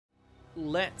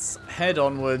let's head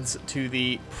onwards to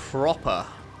the proper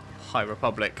High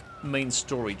Republic main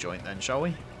story joint then, shall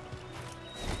we?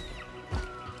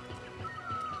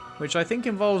 Which I think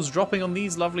involves dropping on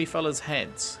these lovely fellas'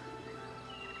 heads.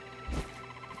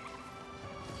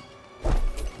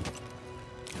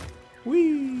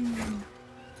 Whee!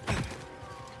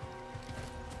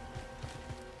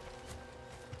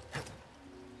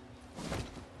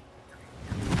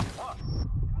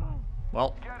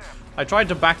 Well, I tried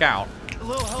to back out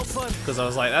because I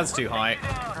was like, that's too high.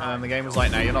 And the game was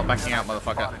like, no, you're not backing out,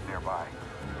 motherfucker.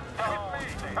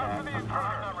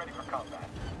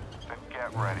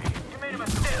 Get ready. You made a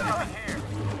mistake coming here.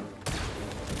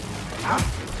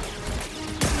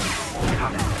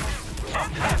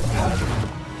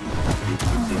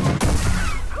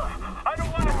 I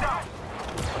don't want to die.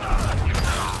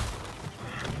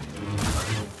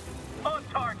 On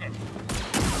target.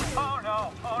 Oh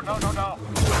no. Oh no no no.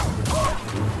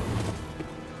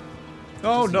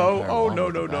 Oh no. Oh no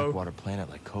no no. Water planet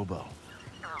like Kobo.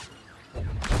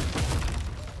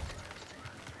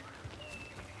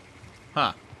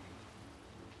 Huh.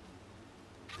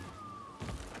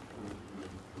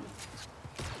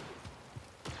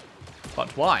 But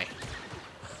why?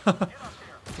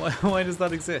 why does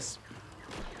that exist?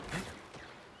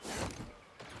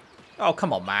 Oh,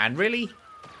 come on, man. Really?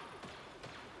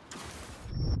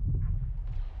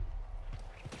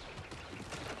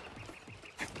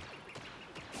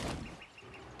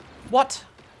 What?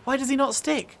 Why does he not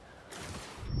stick?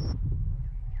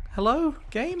 Hello,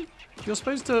 game? You're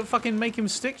supposed to fucking make him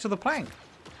stick to the plank.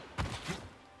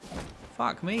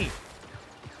 Fuck me.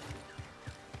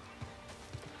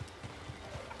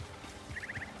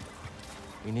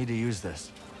 We need to use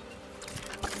this.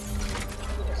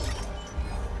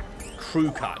 Crew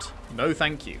cut. No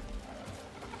thank you.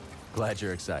 Glad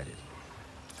you're excited.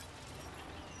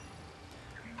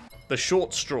 The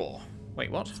short straw. Wait,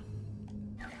 what?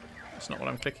 That's not what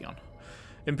I'm clicking on.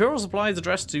 Imperial supplies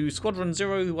addressed to Squadron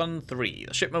 013.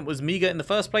 The shipment was meager in the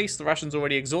first place, the rations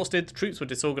already exhausted, the troops were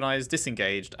disorganized,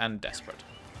 disengaged, and desperate.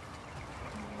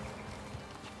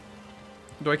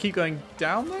 Do I keep going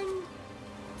down then?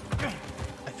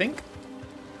 I think.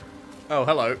 Oh,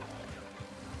 hello.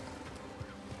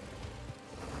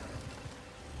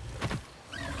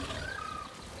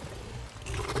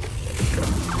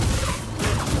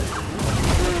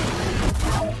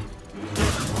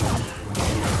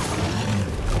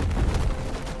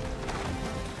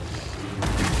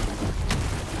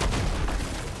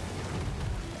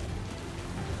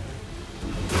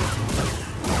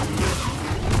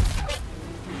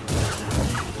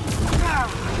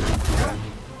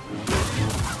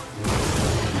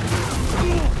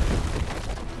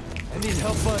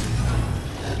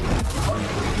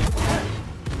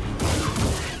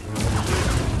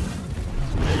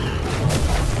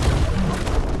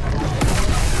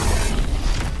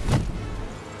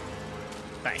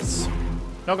 Nice.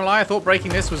 Not gonna lie, I thought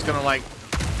breaking this was gonna like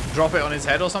drop it on his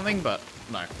head or something, but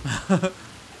no.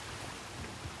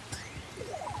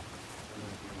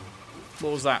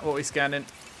 What was that? What are we scanning?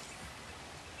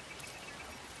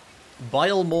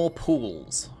 Bilemore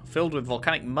pools. Filled with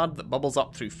volcanic mud that bubbles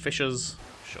up through fissures.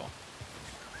 Sure.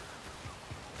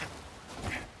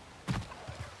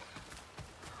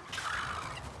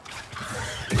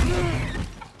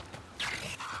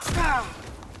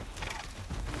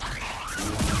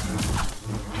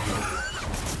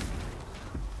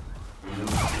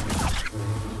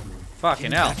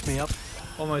 Fucking hell. Me up?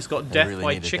 Almost got death really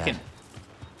by needed chicken. that.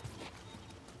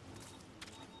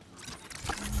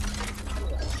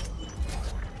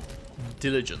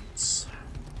 Diligence.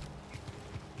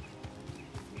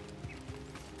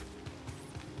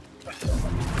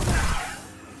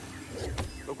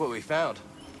 Look what we found.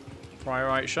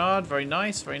 Priorite shard, very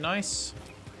nice, very nice.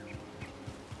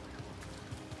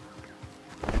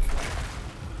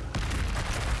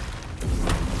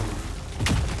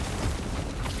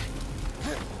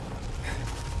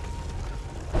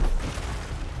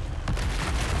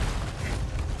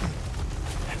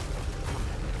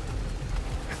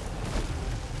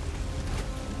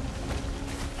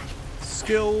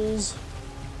 Skills.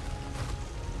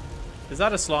 Is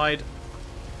that a slide?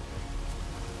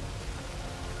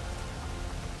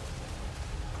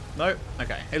 No?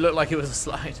 Okay. It looked like it was a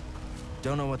slide.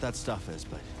 Don't know what that stuff is,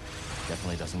 but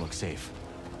definitely doesn't look safe.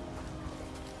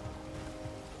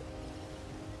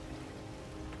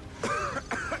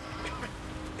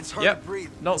 It's hard to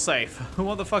breathe. Not safe.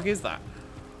 What the fuck is that?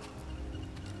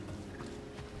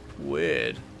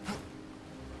 Weird.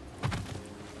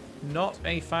 Not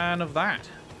a fan of that.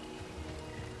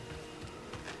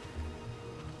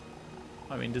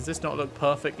 I mean, does this not look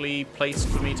perfectly placed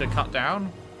for me to cut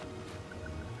down?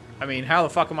 I mean, how the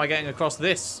fuck am I getting across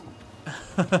this?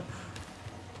 Am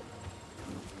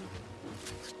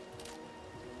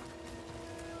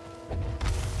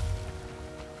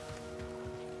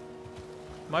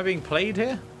I being played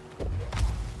here?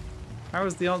 How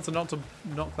is the answer not to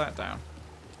knock that down?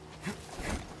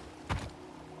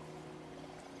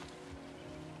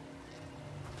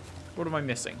 What am I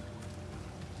missing?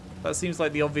 That seems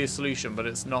like the obvious solution, but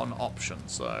it's not an option,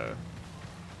 so...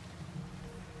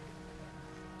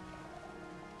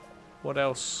 What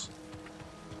else?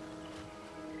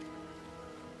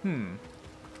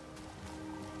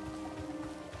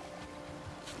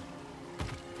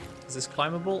 Is this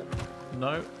climbable?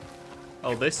 No.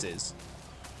 Oh, this is.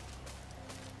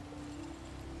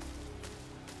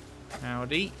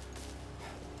 Howdy.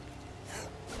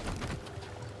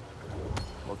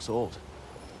 Looks old.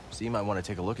 So you might want to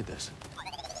take a look at this.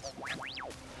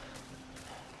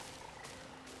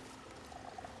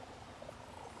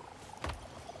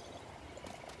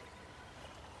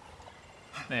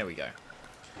 There we go.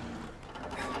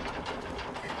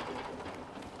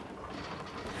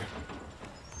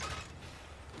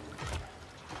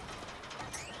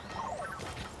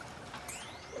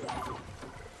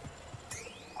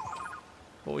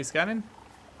 What are we scanning?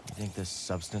 You think this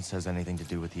substance has anything to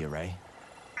do with the array?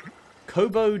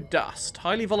 Kobo dust.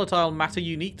 Highly volatile matter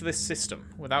unique to this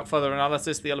system. Without further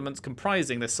analysis, the elements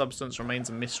comprising this substance remains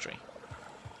a mystery.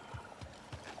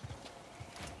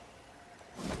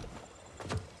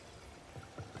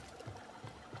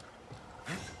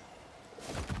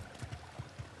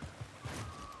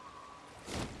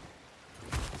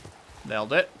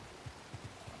 Nailed it.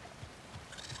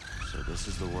 So this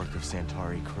is the work of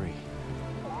Santari Kree.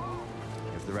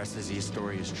 If the rest of Z's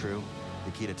story is true,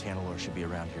 the key to Tanalorr should be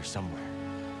around here somewhere.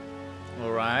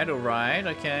 Alright,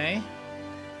 okay.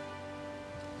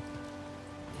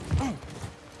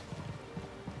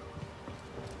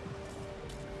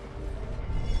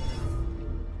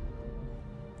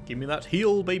 Give me that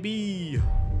heal, baby!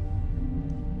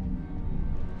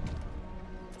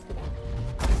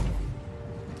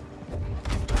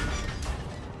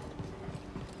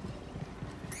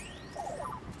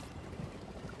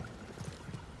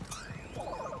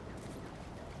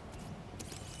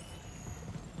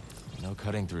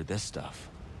 Cutting through this stuff.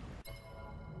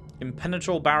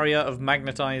 Impenetrable barrier of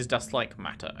magnetized dust-like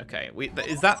matter. Okay,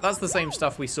 that's the same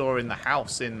stuff we saw in the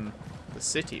house in the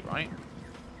city, right?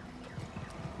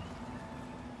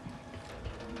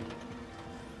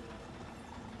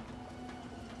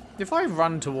 If I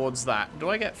run towards that, do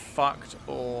I get fucked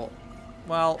or...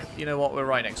 Well, you know what, we're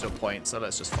right next to a point, so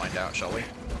let's just find out, shall we?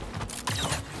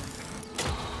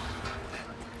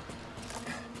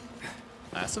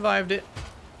 I survived it.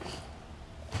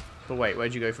 But wait,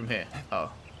 where'd you go from here? Oh.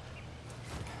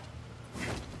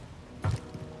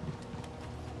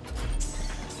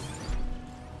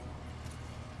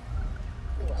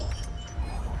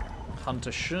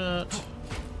 Hunter shirt.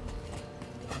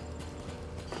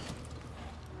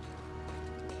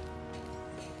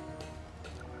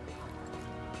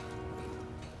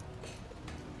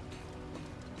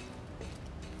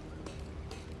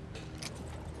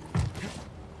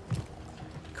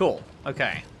 Cool.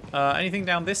 Okay. Anything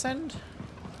down this end?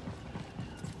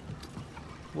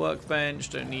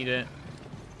 Workbench, don't need it.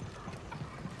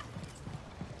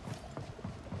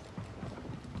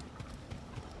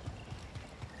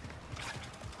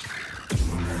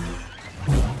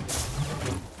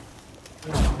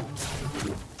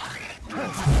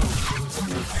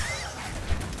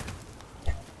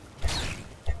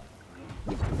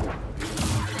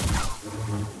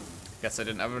 Guess I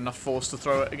didn't have enough force to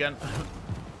throw it again.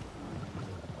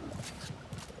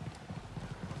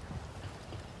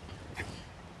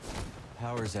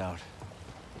 Power's out.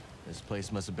 This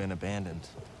place must have been abandoned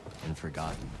and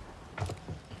forgotten.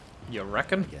 You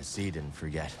reckon? Yes, Z didn't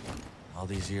forget. All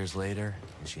these years later,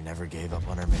 and she never gave up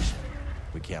on her mission.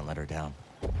 We can't let her down.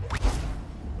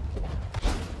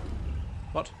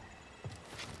 What?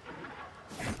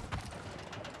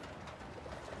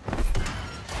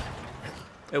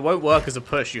 It won't work as a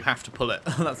push, you have to pull it.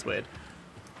 That's weird.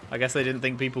 I guess they didn't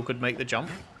think people could make the jump.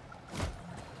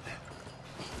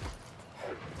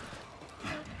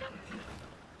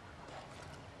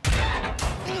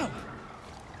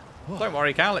 Don't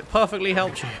worry, Cal, it perfectly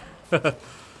helped you.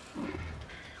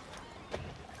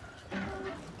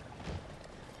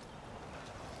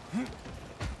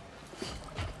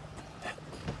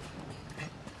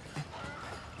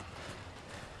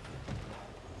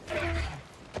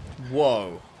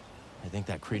 Whoa. I think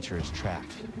that creature is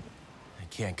trapped. I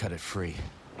can't cut it free.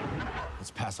 Let's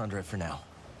pass under it for now.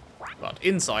 But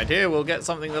inside here, we'll get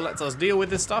something that lets us deal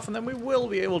with this stuff, and then we will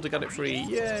be able to get it free.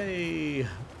 Yay!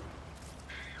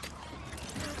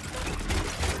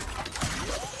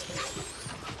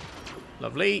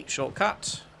 Lovely.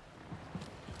 Shortcut.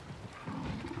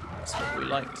 That's what we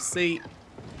like to see.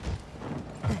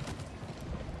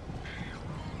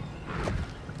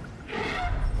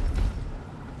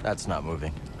 That's not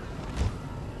moving.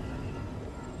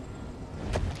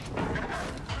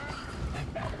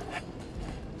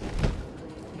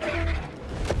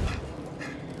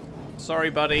 Sorry,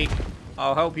 buddy.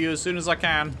 I'll help you as soon as I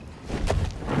can.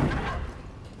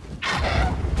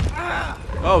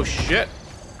 Oh, shit.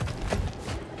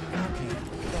 Okay,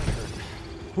 that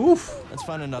hurt. Oof. Let's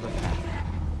find another path.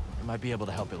 I might be able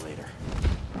to help it later.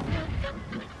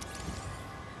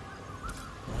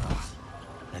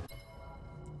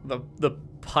 The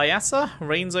Pyasa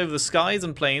reigns over the skies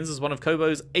and plains as one of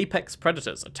Kobo's apex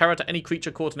predators, a terror to any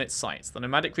creature caught in its sights. The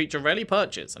nomadic creature rarely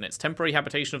perches, and its temporary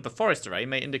habitation of the forest array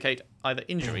may indicate either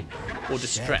injury or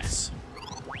distress.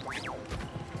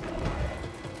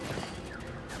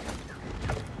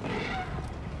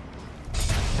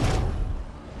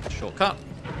 Shortcut.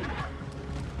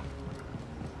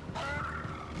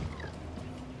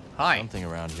 Hi. Something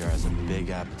around here has a big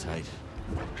appetite.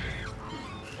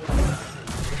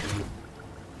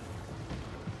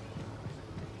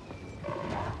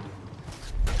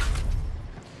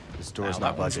 This door's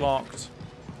not That one's budging. locked.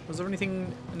 Was there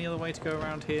any other way to go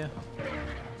around here?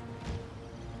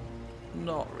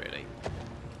 Not really.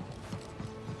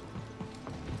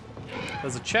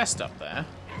 There's a chest up there.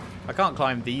 I can't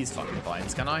climb these fucking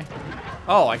vines, can I?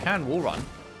 Oh, I can wall run.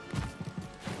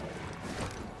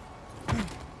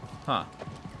 Huh.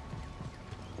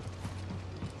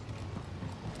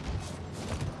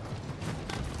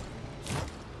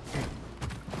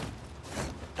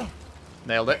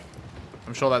 Nailed it.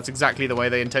 I'm sure that's exactly the way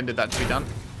they intended that to be done.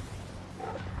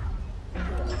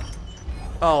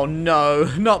 Oh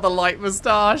no, not the light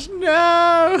moustache.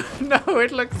 No! No,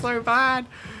 it looks so bad.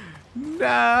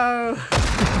 No!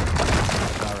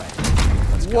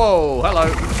 Alright. Whoa, hello.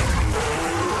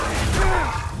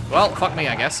 Well, fuck me,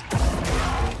 I guess.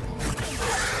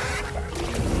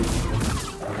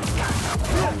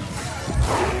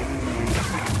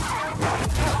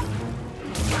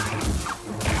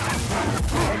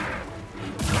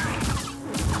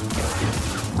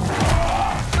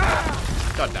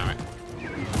 God damn it.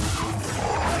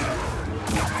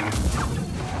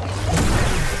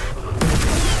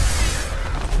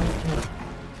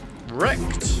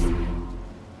 Wrecked.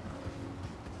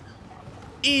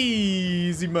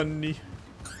 Easy money.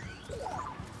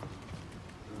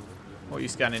 What are you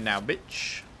scanning now,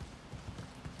 bitch?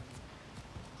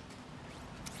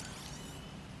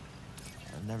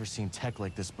 I've never seen tech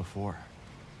like this before.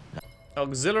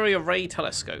 Auxiliary array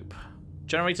telescope.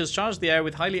 Generators charge the air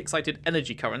with highly excited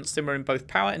energy currents, simmering both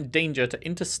power and danger to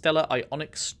interstellar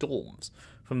ionic storms.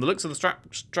 From the looks of the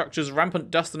structure's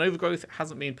rampant dust and overgrowth, it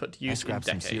hasn't been put to use in scrapped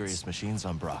some decades. serious machines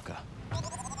on Braca.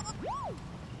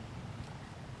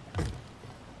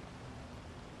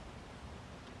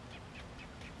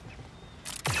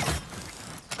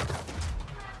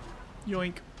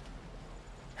 Yoink.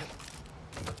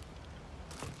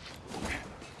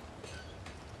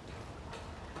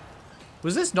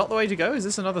 Was this not the way to go? Is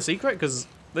this another secret? Because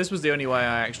this was the only way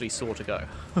I actually saw to go.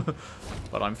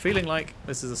 But I'm feeling like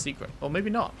this is a secret. Or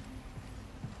maybe not.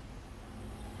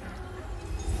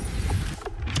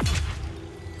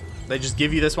 They just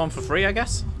give you this one for free, I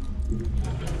guess?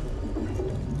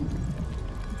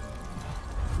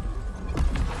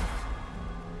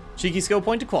 Cheeky skill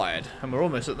point acquired. And we're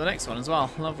almost at the next one as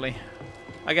well. Lovely.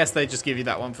 I guess they just give you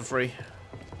that one for free.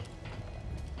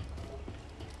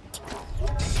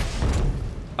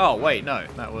 Oh, wait, no.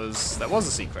 That was a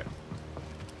secret.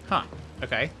 Huh.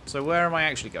 Okay. So where am I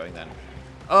actually going then?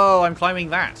 Oh, I'm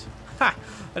climbing that. Ha!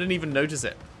 I didn't even notice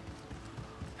it.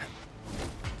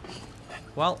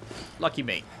 Well, lucky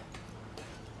me.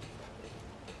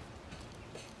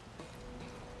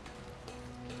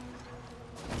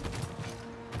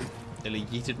 Nearly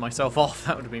yeeted myself off.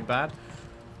 That would have been bad.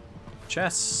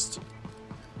 Chest.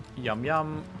 Yum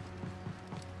yum.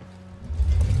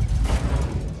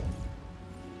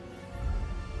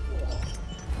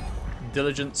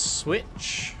 Diligence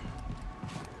switch.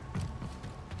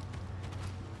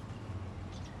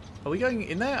 Are we going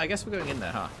in there? I guess we're going in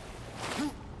there, huh?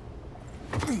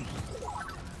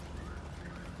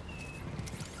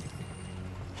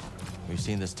 We've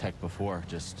seen this tech before,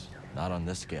 just not on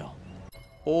this scale.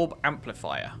 Orb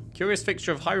amplifier. Curious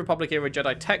fixture of High Republic era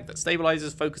Jedi tech that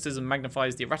stabilizes, focuses, and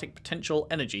magnifies the erratic potential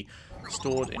energy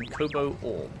stored in Kobo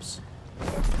orbs.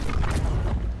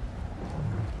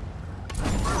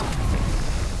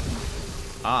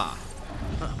 Ah.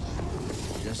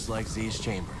 Just like Z's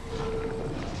chamber.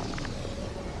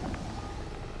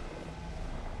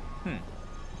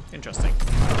 Interesting.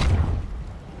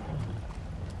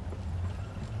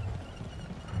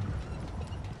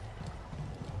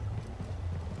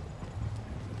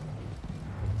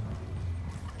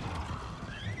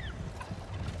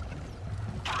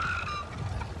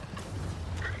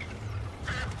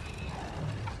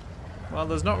 Well,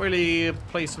 there's not really a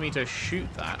place for me to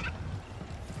shoot that.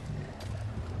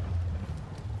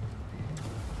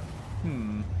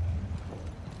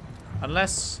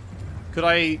 Unless... Could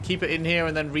I keep it in here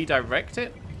and then redirect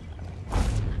it?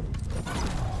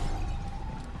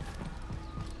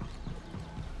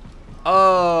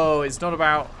 Oh, it's not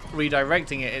about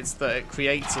redirecting it, it's that it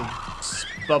creates a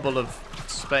bubble of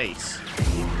space.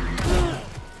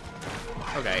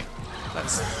 Okay,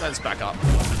 let's back up.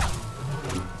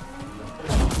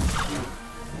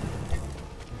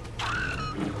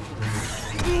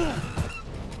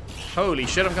 Holy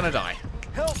shit, I'm gonna die.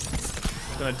 Help!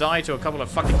 I'm gonna die to a couple of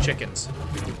fucking chickens.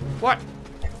 What?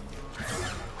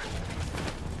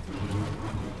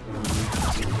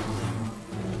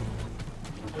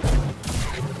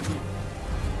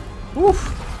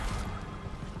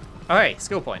 Oof. Okay,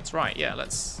 skill points. Right, yeah,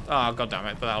 let's... Oh, god damn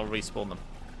it, but that'll respawn them.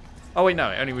 Oh, wait,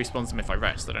 no, it only respawns them if I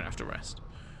rest. I don't have to rest.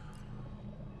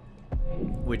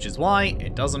 Which is why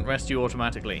it doesn't rest you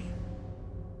automatically.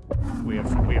 We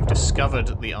have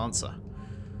discovered the answer.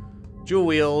 Dual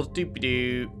wield,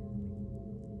 doopy-doo.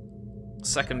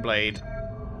 Second blade.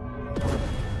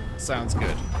 Sounds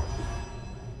good.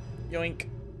 Yoink.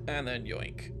 And then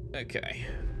yoink. Okay.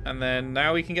 And then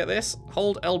now we can get this.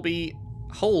 Hold LB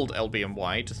and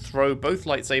Y to throw both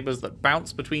lightsabers that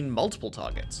bounce between multiple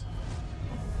targets.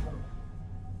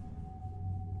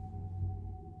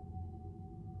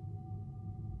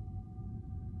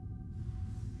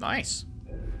 Nice.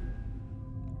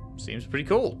 Seems pretty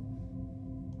cool.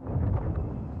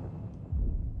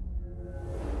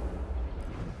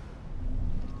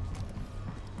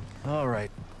 All right,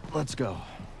 let's go.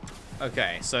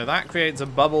 Okay, so that creates a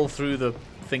bubble through the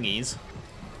thingies.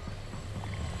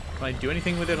 Can I do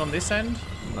anything with it on this end?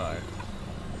 No.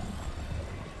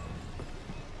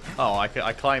 Oh, I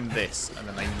climb this and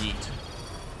then I yeet.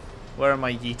 Where am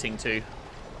I yeeting to?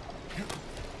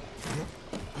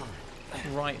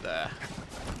 Right there.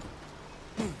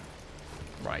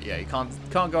 Right, yeah, you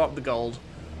can't go up the gold.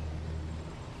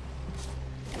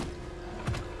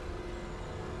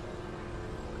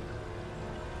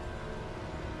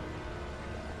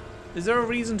 Is there a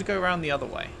reason to go around the other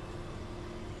way?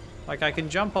 Like, I can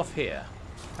jump off here.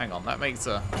 Hang on, that makes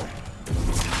a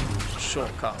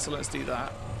shortcut, so let's do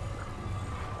that.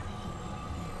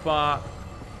 But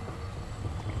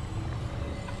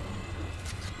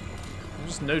I'm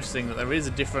just noticing that there is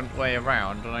a different way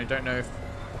around, and I don't know if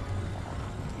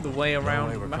the way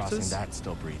around we're matters. Crossing that,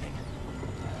 still breathing.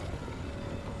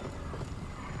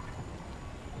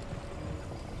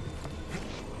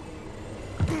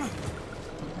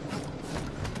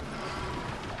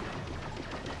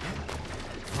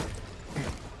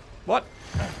 What?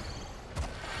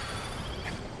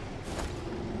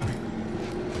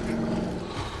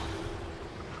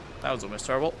 That was almost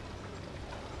terrible.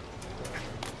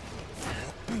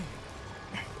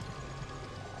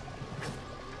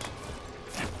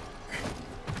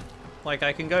 Like,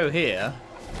 I can go here.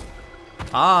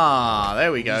 Ah,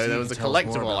 there we go. There was a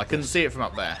collectible. I couldn't see it from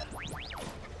up there.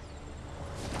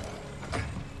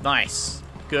 Nice.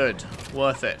 Good.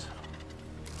 Worth it.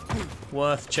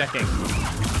 Worth checking.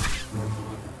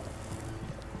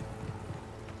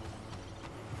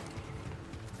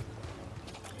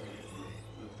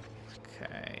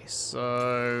 Okay,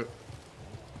 so...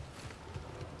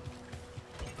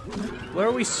 where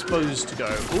are we supposed to go?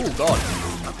 Oh, God.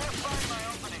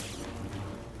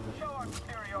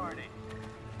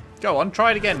 Go on, try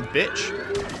it again, bitch.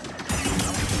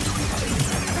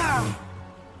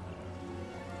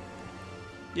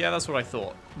 Yeah, that's what I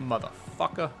thought.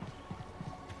 Motherfucker.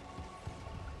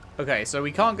 Okay, so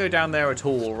we can't go down there at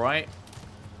all, right?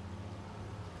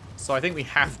 So I think we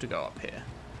have to go up here.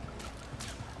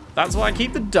 That's why I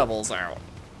keep the doubles out.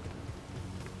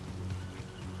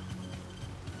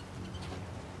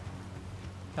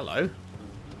 Hello.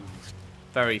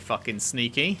 Very fucking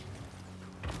sneaky.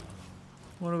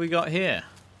 What do we got here?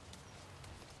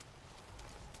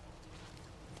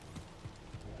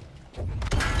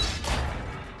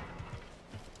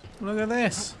 Look at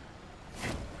this.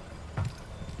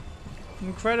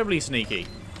 Incredibly sneaky.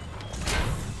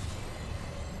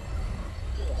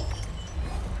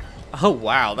 Oh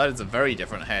wow, that is a very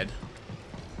different head.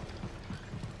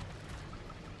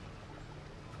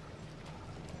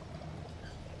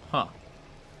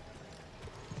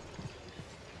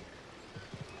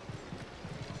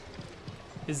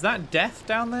 Is that death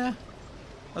down there?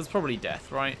 That's probably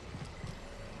death, right?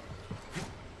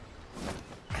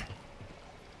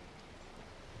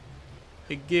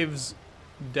 It gives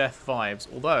death vibes.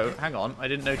 Although, hang on, I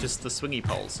didn't notice the swingy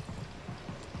poles.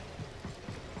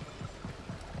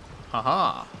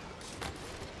 Haha.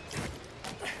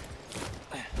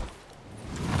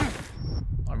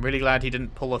 I'm really glad he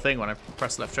didn't pull a thing when I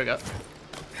pressed left trigger.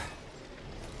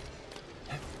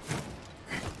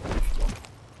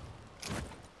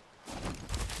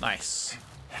 Nice.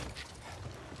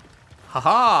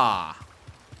 Haha!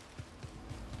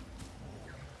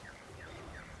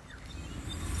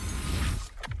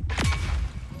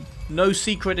 No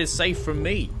secret is safe from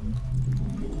me.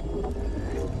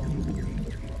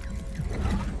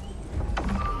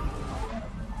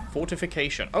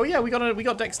 Fortification. Oh yeah, we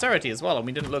got dexterity as well, and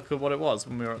we didn't look at what it was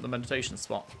when we were at the meditation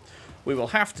spot. We will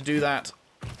have to do that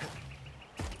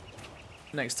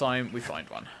next time we find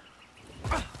one.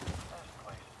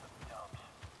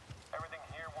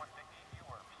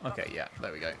 Okay, yeah,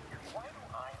 there we go. Why do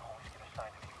I always get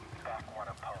assigned to the back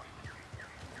corner post?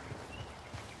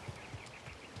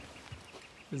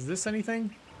 Is this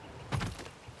anything?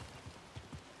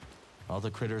 All the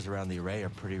critters around the array are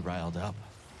pretty riled up.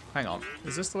 Hang on.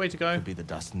 Is this the way to go? Could be the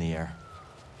dust in the air.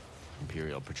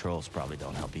 Imperial patrols probably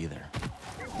don't help either.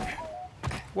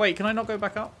 Wait, can I not go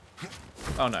back up?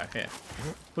 Oh no, here.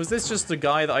 Was this just the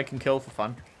guy that I can kill for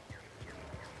fun?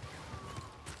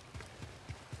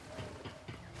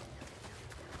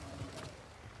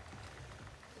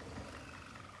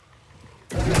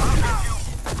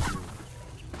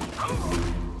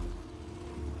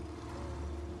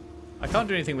 I can't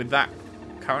do anything with that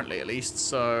currently, at least,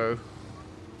 so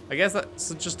I guess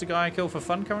that's just a guy I kill for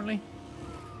fun currently.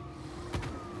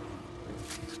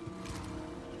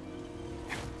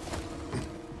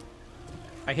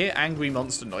 I hear angry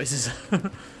monster noises.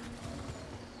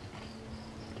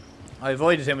 I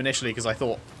avoided him initially because I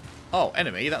thought, oh,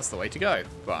 enemy, that's the way to go.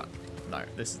 But no,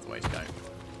 this is the way to go.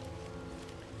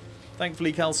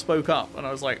 Thankfully, Cal spoke up, and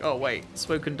I was like, oh, wait,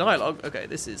 spoken dialogue? Okay,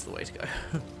 this is the way to go.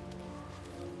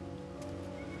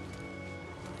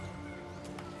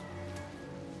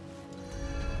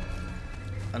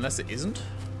 Unless it isn't.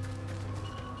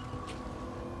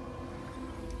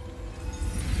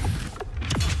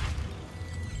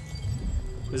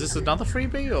 Is this another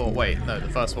freebie? Or wait, no, the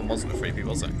first one wasn't a freebie,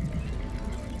 was it?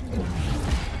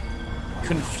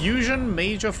 Confusion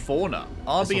Major Fauna.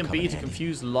 RB and B to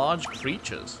confuse large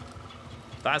creatures.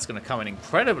 That's going to come in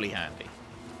incredibly handy.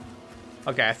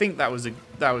 Okay, I think that was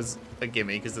a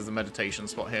gimme because there's a meditation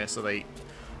spot here, so they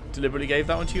deliberately gave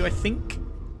that one to you, I think.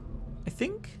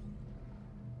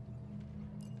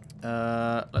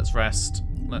 Let's rest.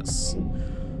 Let's...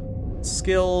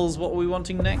 Skills, what are we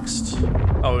wanting next?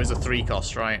 Oh, it was a 3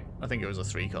 cost, right? I think it was a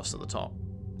 3 cost at the top.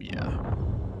 Yeah.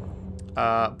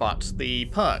 But the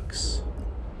perks.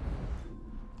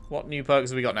 What new perks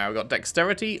have we got now? We've got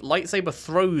Dexterity, Lightsaber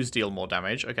throws deal more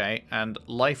damage, okay, and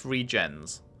Life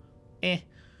regens. Wait,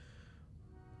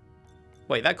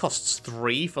 that costs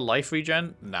 3 for Life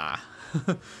regen? Nah.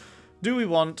 Do we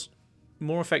want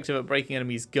more effective at breaking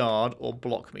enemies' guard or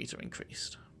block meter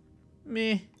increased?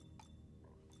 Meh.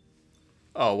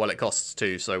 Oh, well, it costs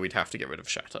 2, so we'd have to get rid of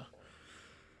Shatter.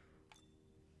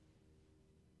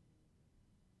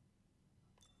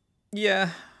 Yeah.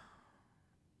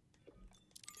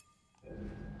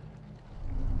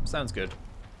 Sounds good.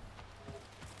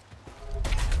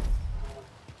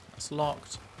 That's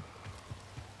locked.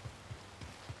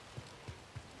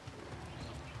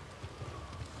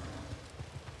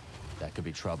 That could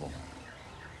be trouble.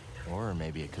 Or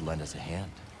maybe it could lend us a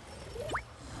hand.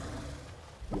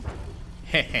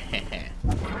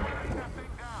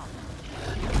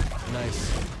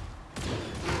 Nice.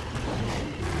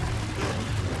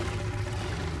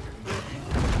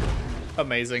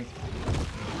 Amazing.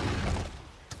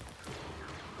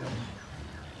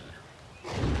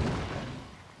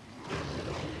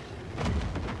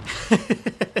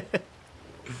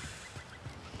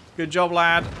 Good job,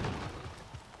 lad.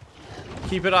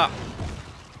 Keep it up.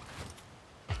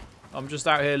 I'm just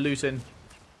out here looting.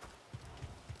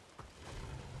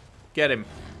 Get him.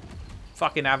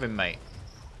 Fucking have him, mate.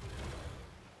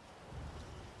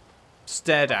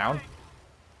 Stare down.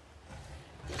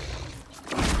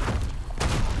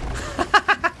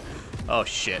 Oh,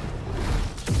 shit.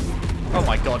 Oh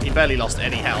my god, he barely lost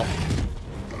any health.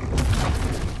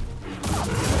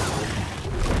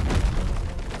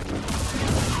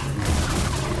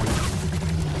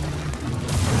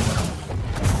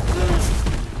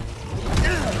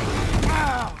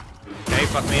 Okay,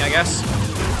 fuck me, I guess.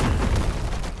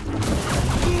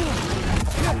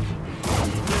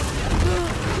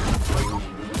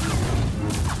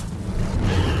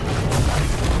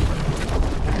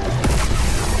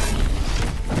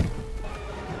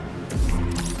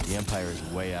 Empire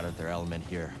is way out of their element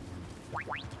here.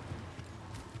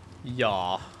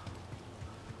 Yeah.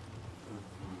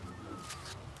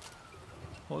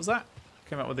 What was that?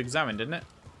 Came out with examine, didn't it?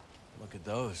 Look at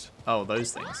those. Oh,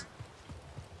 those things.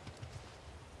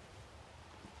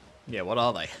 Yeah, what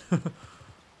are they?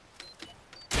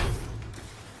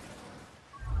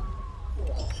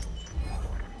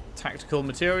 Tactical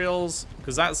materials,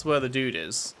 because that's where the dude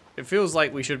is. It feels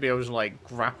like we should be able to, like,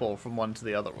 grapple from one to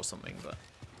the other or something, but...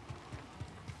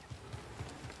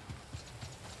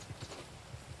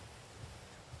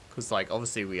 Because, like,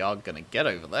 obviously we are going to get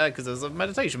over there, because there's a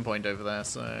meditation point over there,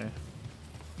 so...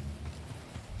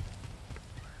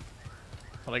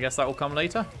 But I guess that will come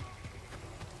later?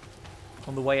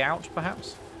 On the way out,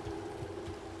 perhaps?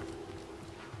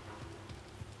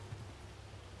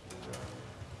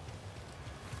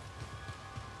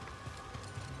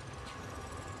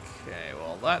 Okay,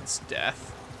 well, that's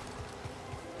death.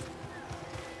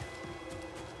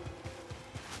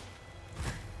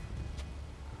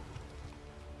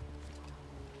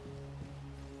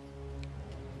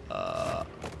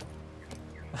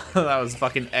 That was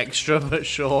fucking extra, but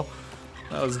sure.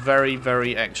 That was very,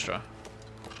 very extra.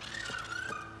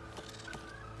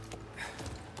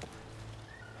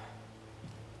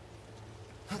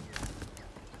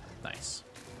 Nice.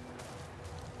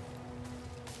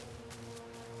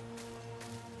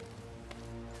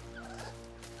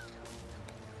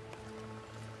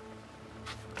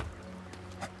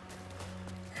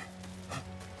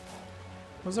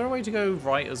 Was there a way to go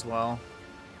right as well?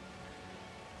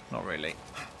 Not really.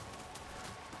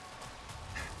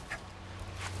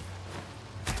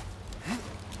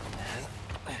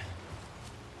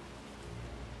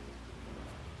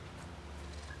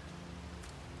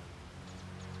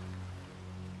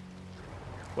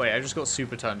 Wait, I just got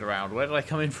super turned around. Where did I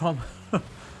come in from?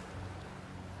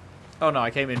 Oh no,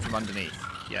 I came in from underneath.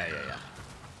 Yeah.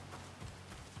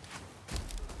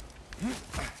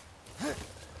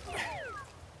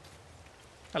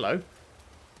 Hello.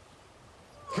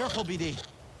 Careful, BD.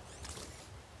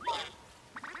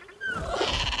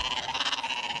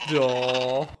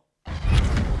 Duh.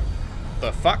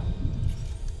 The fuck?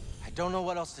 I don't know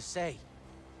what else to say.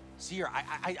 Seer,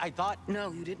 I thought...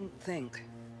 No, you didn't think.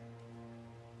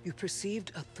 You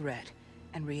perceived a threat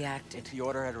and reacted. If the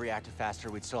Order had reacted faster,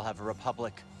 we'd still have a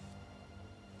Republic.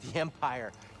 The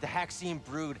Empire, the Haxian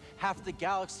brood, half the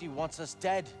galaxy wants us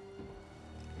dead.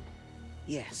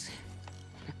 Yes.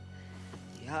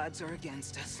 The odds are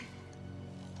against us.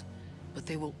 But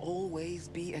they will always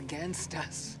be against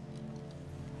us.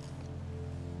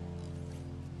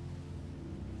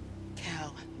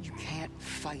 Cal, you can't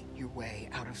fight your way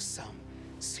out of some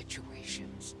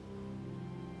situations.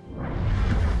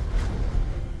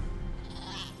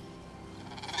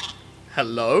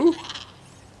 Hello?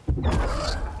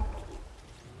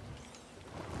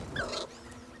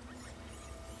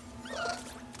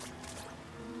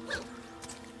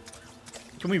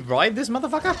 Can we ride this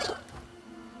motherfucker?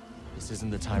 This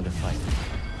isn't the time to fight.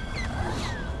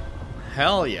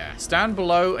 Hell yeah. Stand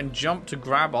below and jump to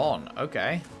grab on.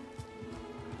 Okay.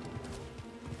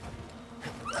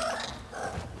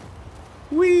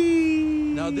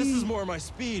 Whee! Now this is more my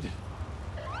speed.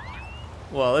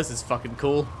 Well, this is fucking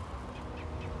cool.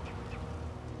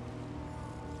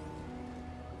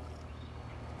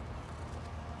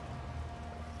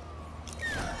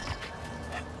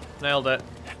 Nailed it.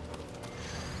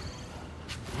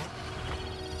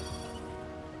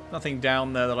 Nothing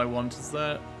down there that I want, is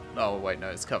there? Oh, wait, no,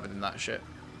 it's covered in that shit.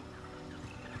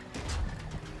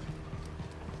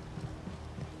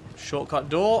 Shortcut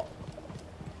door.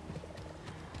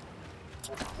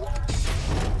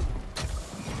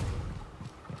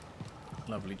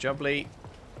 Lovely jubbly.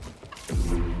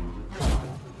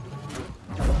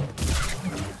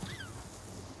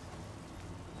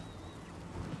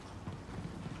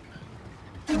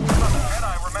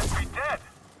 Jedi were meant to be dead.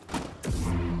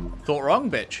 Thought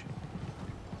wrong, bitch.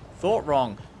 Thought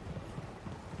wrong.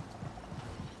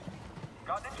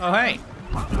 Oh, hey.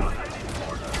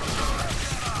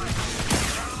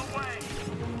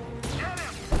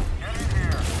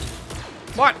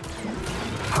 What?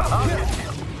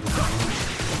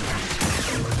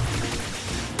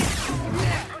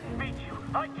 Couldn't beat you.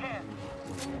 I can.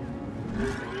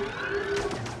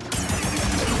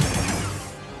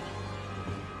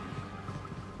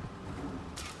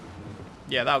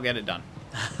 Yeah, that'll get it done.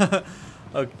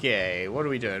 Okay, what are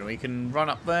we doing? We can run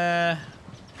up there.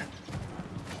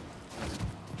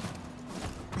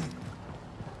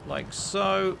 Like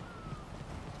so.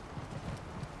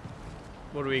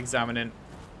 What are we examining?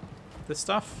 This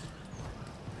stuff?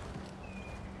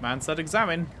 Man said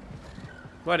examine.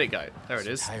 Where'd it go? There it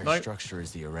is. This entire Nope. structure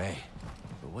is the array.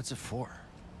 But what's it for?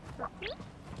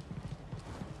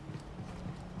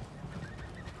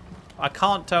 I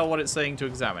can't tell what it's saying to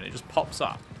examine. It just pops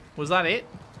up. Was that it?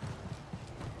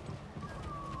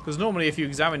 Because normally if you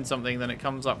examine something, then it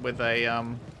comes up with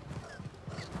a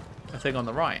thing on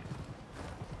the right.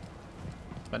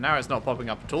 But now it's not popping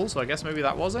up at all, so I guess maybe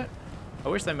that was it. I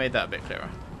wish they made that a bit clearer.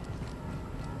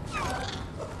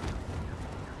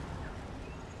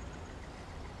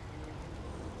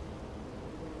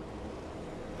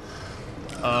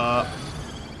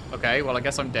 Okay, well I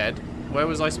guess I'm dead. Where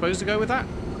was I supposed to go with that?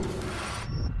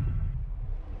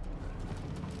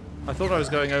 I thought I was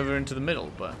going over into the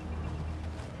middle, but...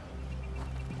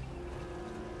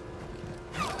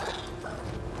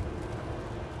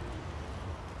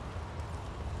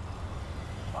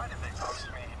 Why did they post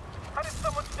me? How did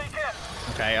someone sneak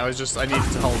in? Okay, I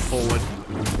needed to hold forward.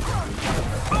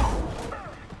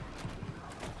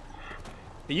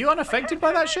 Are you unaffected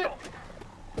by that shit?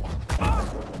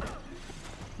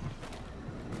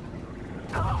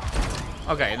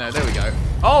 Okay, no, there we go.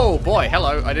 Oh boy,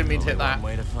 hello. I didn't mean to hit that.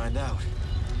 Way to find out.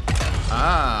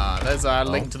 Ah, there's a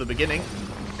link to the beginning.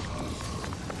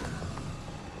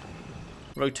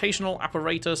 Rotational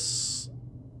apparatus.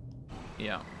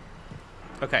 Yeah.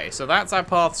 Okay, so that's our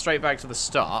path straight back to the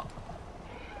start.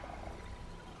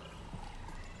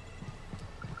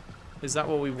 Is that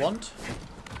what we want?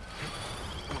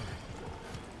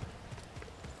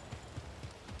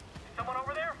 Someone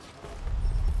over there?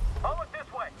 I'll look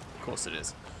this way. Of course it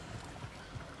is.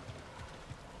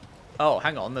 Oh,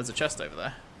 hang on, there's a chest over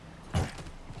there.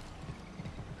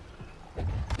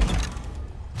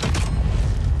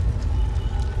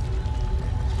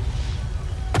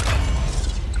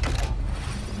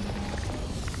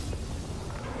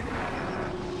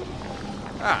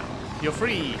 Ah, you're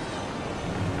free.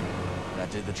 That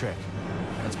did the trick.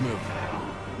 Let's move.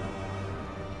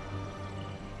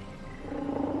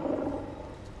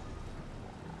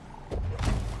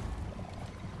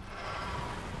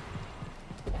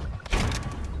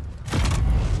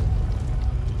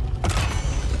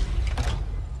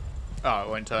 Oh, it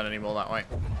won't turn anymore that way.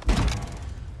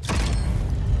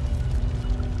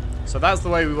 So that's the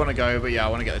way we want to go, but yeah, I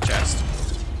want to get the chest.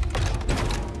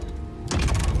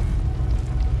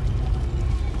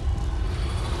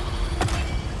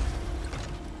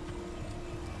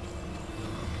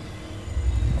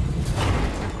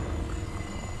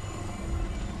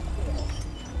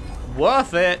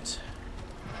 Worth it.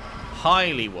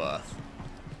 Highly worth.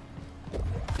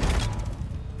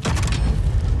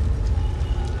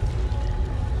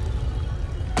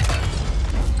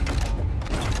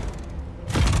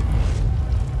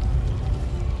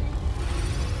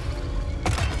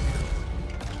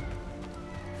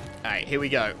 Alright, here we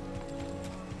go.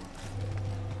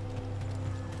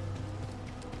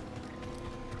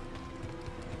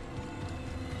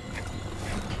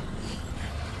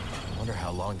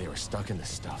 How long they were stuck in this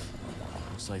stuff.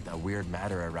 Looks like that weird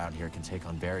matter around here can take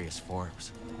on various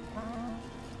forms.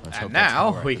 Let's hope And that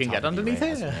now tower at we the can top get of the underneath array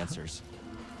has here. some answers.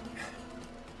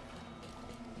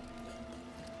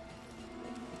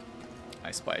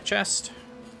 I spy a chest.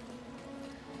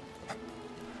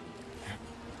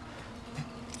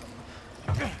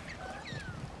 I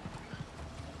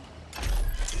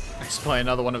spy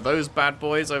another one of those bad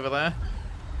boys over there.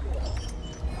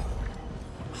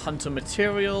 Hunter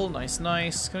material, nice,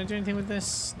 nice. Can I do anything with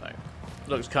this? No.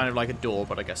 Looks kind of like a door,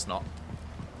 but I guess not.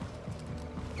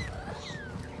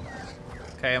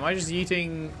 Okay, am I just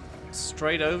yeeting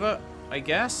straight over? I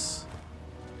guess?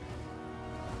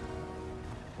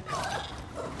 I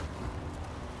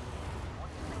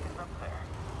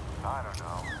don't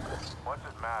know. What's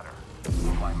it matter?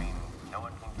 I mean, no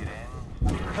one can get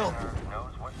in. Help!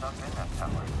 Knows what's up in that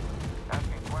tower.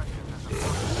 Asking questions is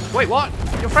important. Wait, what?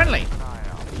 You're friendly.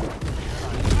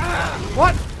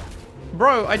 What?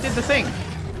 Bro, I did the thing.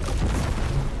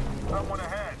 Someone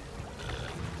ahead.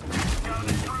 Got an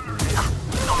intruder.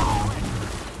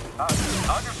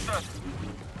 Understood.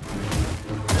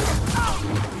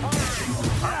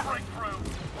 I'll break through.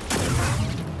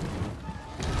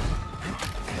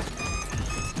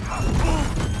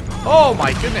 Oh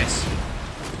my goodness.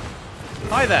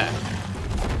 Hi there.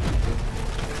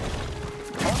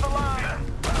 On the line.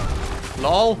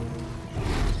 Lol.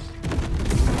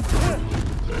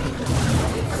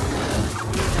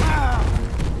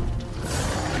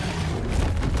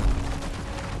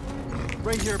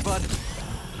 Right here, bud.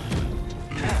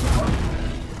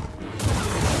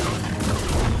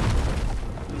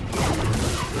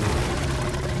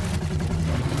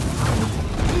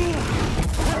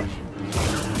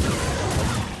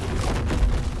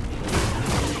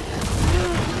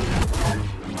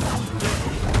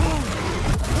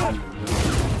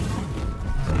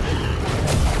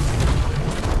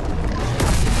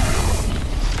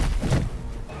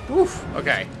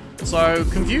 So,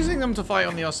 confusing them to fight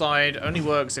on the other side only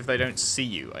works if they don't see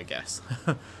you, I guess.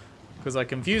 Because I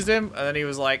confused him, and then he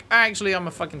was like, actually, I'm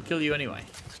gonna fucking kill you anyway.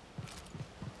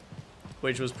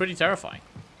 Which was pretty terrifying.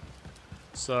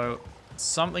 So,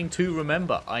 something to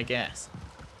remember, I guess.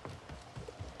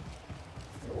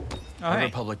 Oh, A hey.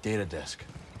 Republic data disk.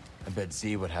 I bet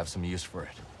Z would have some use for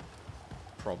it.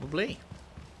 Probably.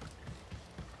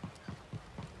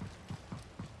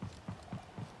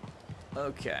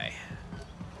 Okay.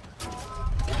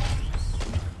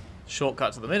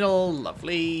 Shortcut to the middle,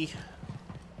 lovely.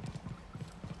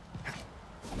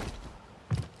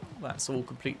 That's all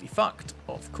completely fucked,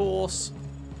 of course.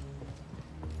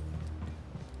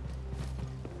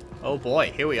 Oh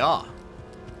boy, here we are.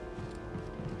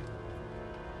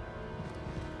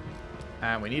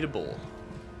 And we need a ball.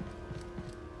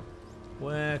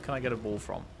 Where can I get a ball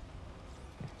from?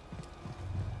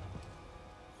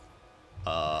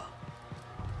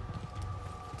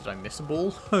 Did I miss a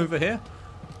ball over here?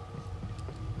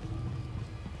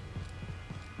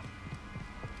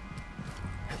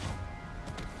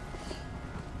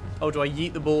 Oh, do I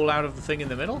yeet the ball out of the thing in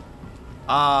the middle?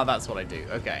 Ah, that's what I do.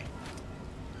 Okay.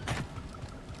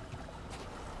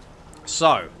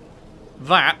 So,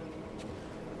 that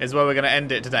is where we're going to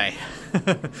end it today.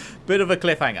 Bit of a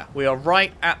cliffhanger. We are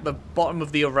right at the bottom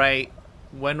of the array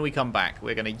when we come back.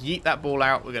 We're going to yeet that ball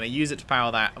out, we're going to use it to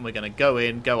power that, and we're going to go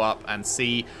in, go up, and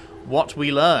see what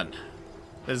we learn.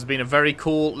 This has been a very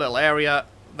cool little area.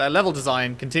 Their level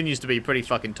design continues to be pretty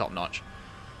fucking top-notch.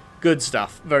 Good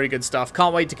stuff. Very good stuff.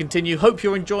 Can't wait to continue. Hope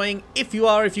you're enjoying. If you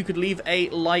are, if you could leave a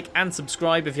like and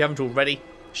subscribe if you haven't already.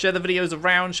 Share the videos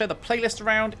around. Share the playlist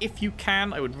around if you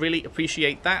can. I would really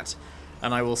appreciate that.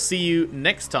 And I will see you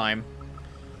next time.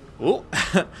 Ooh.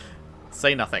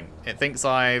 Say nothing. It thinks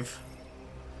I've...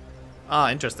 Ah,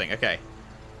 interesting. Okay.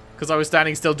 Because I was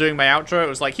standing still doing my outro, it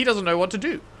was like, he doesn't know what to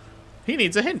do. He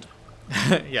needs a hint.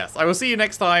 Yes, I will see you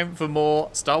next time for more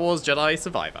Star Wars Jedi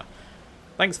Survivor.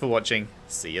 Thanks for watching.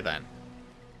 See you then.